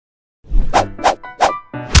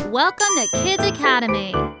Welcome to Kids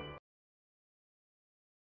Academy.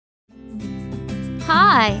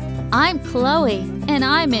 Hi, I'm Chloe, and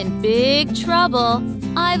I'm in big trouble.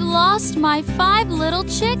 I've lost my 5 little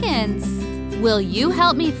chickens. Will you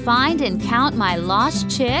help me find and count my lost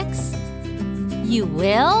chicks? You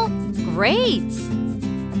will? Great!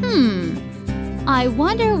 I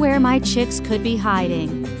wonder where my chicks could be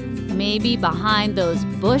hiding. Maybe behind those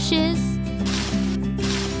bushes?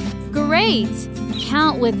 Great!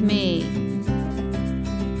 Count with me.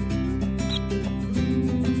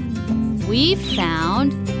 We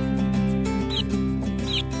found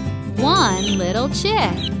 1 little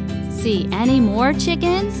chick. See any more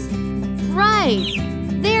chickens? Right!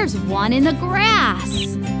 There's 1 in the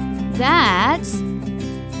grass. That's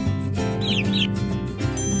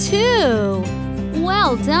 2.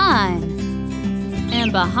 Well done.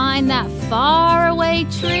 And behind that faraway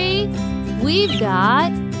tree, we've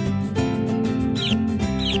got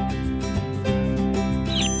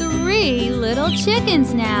 3 little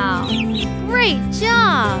chickens now. Great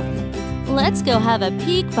job! Let's go have a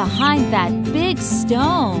peek behind that big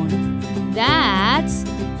stone. That's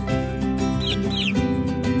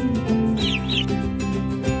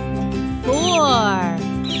 4.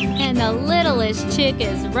 And the littlest chick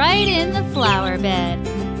is right in the flower bed.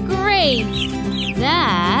 Great!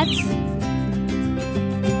 That's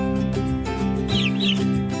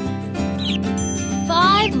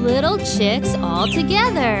 5 little chicks all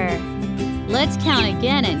together. Let's count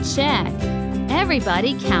again and check.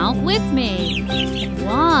 Everybody count with me.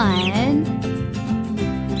 1,